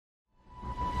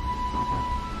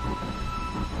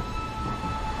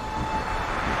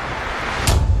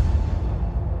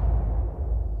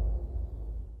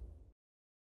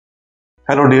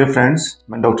Hello dear friends,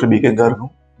 मैं doctor B के गर्ग हूँ।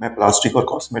 मैं प्लास्टिक और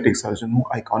कॉस्मेटिक सर्जन हूँ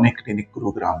आइकॉनिक क्लिनिक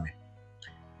गुरुग्राम में।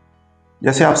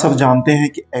 जैसे आप सब जानते हैं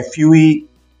कि एफयूई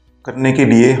करने के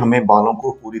लिए हमें बालों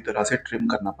को पूरी तरह से ट्रिम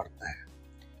करना पड़ता है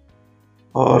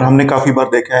और हमने काफ़ी बार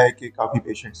देखा है कि काफ़ी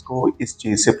पेशेंट्स को इस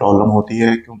चीज़ से प्रॉब्लम होती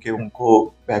है क्योंकि उनको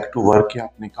बैक टू वर्क या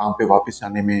अपने काम पे वापस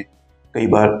जाने में कई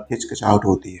बार हिचकिचाहट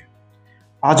होती है।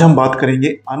 आज हम बात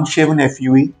करेंगे अनशेवन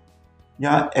एफयूई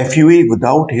या एफयूई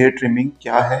विदाउट हेयर ट्रिमिंग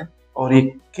क्या है और ये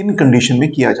किन कंडीशन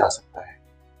में किया जा सकता है।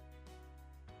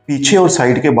 पीछे और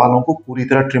साइड के बालों को पूरी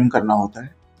तरह ट्रिम करना होता है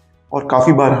और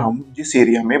काफ़ी बार हम जिस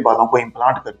एरिया में बालों को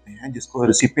इम्प्लांट करते हैं, जिसको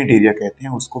रेसिपिएंट एरिया कहते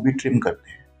हैं, उसको भी ट्रिम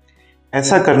करते हैं।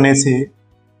 ऐसा करने से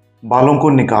बालों को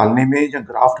निकालने में या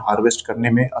ग्राफ्ट हार्वेस्ट करने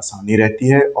में आसानी रहती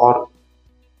है और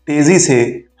तेज़ी से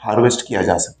हार्वेस्ट किया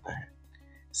जा सकता है।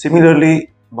 सिमिलरली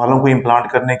बालों को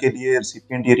इम्प्लांट करने के लिए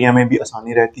रेसिपिएंट एरिया में भी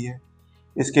आसानी रहती है।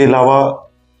 इसके अलावा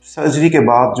सर्जरी के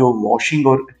बाद जो वॉशिंग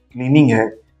और क्लीनिंग है,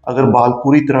 अगर बाल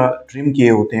पूरी तरह ट्रिम किए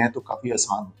होते हैं तो काफ़ी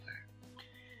आसान होता है।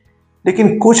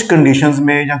 लेकिन कुछ कंडीशंस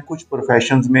में या कुछ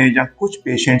प्रोफेशंस में या कुछ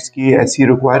पेशेंट्स की ऐसी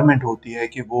रिक्वायरमेंट होती है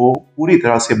कि वो पूरी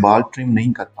तरह से बाल ट्रिम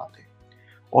नहीं कर पाते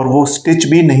और वो स्टिच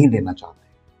भी नहीं लेना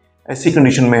चाहते। ऐसी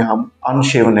कंडीशन में हम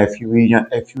अनशेवन एफयूई या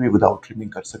एफयूई विदाउट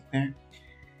ट्रिमिंग कर सकते हैं।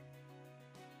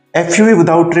 एफयूई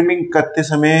विदाउट ट्रिमिंग करते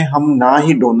समय हम ना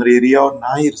ही डोनर एरिया और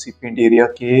ना ही रेसिपिएंट एरिया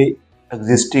के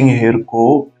एग्जिस्टिंग हेयर को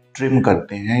ट्रिम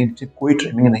करते हैं, इनसे कोई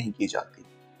ट्रिमिंग नहीं की जाती।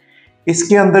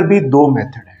 इसके अंदर भी दो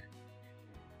मेथड हैं।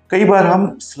 कई बार हम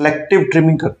सिलेक्टिव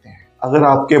ट्रिमिंग करते हैं। अगर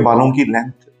आपके बालों की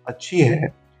लेंथ अच्छी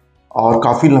है और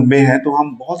काफ़ी लंबे हैं तो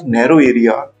हम बहुत नैरो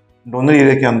एरिया डोनर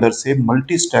एरिया के अंदर से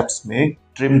मल्टी स्टेप्स में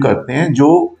ट्रिम करते हैं,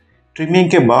 जो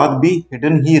ट्रिमिंग के बाद भी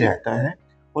हिडन ही रहता है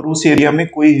और उस एरिया में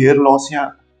कोई हेयर लॉस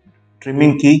या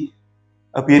ट्रिमिंग की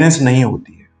अपीयरेंस नहीं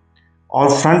होती है।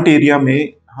 और फ्रंट एरिया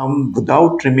में हम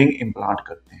विदाउट ट्रिमिंग इम्प्लांट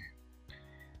करते हैं।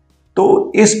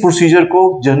 तो इस प्रोसीजर को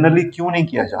जनरली क्यों नहीं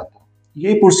किया जाता?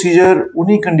 ये प्रोसीजर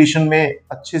उन्हीं कंडीशन में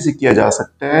अच्छे से किया जा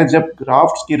सकता है जब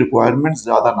ग्राफ्ट्स की रिक्वायरमेंट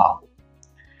ज़्यादा ना हो,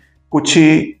 कुछ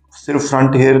ही सिर्फ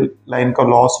फ्रंट हेयर लाइन का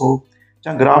लॉस हो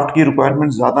या ग्राफ्ट की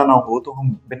रिक्वायरमेंट ज़्यादा ना हो, तो हम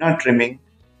बिना ट्रिमिंग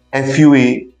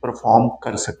एफयूई परफॉर्म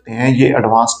कर सकते हैं। ये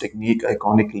एडवांस टेक्निक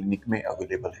आइकॉनिक क्लिनिक में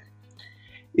अवेलेबल है।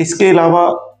 इसके अलावा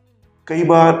कई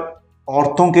बार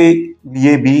औरतों के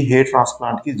लिए भी हेयर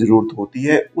ट्रांसप्लांट की ज़रूरत होती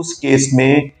है। उस केस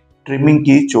में ट्रिमिंग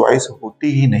की चॉइस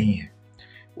होती ही नहीं है।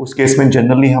 उस केस में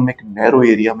जनरली हम एक नैरो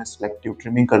एरिया में सिलेक्टिव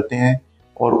ट्रिमिंग करते हैं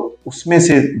और उसमें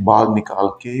से बाल निकाल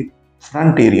के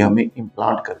फ्रंट एरिया में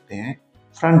इम्प्लांट करते हैं।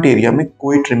 फ्रंट एरिया में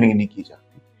कोई ट्रिमिंग नहीं की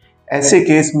जाती। ऐसे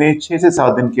केस में 6 से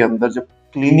 7 दिन के अंदर जब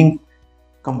क्लीनिंग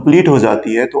कंप्लीट हो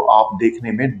जाती है तो आप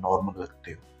देखने में नॉर्मल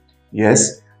लगते हो।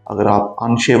 यस, अगर आप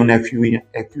अनशेवन एफयूई या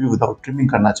एफयूई विदाउट ट्रिमिंग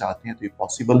करना चाहते हैं तो ये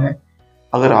पॉसिबल है,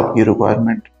 अगर आपकी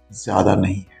रिक्वायरमेंट ज़्यादा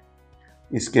नहीं है।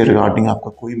 इसके रिगार्डिंग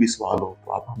आपका कोई भी सवाल हो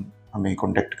तो आप हमें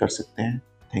कॉन्टेक्ट कर सकते हैं।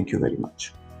 Thank you very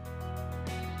much.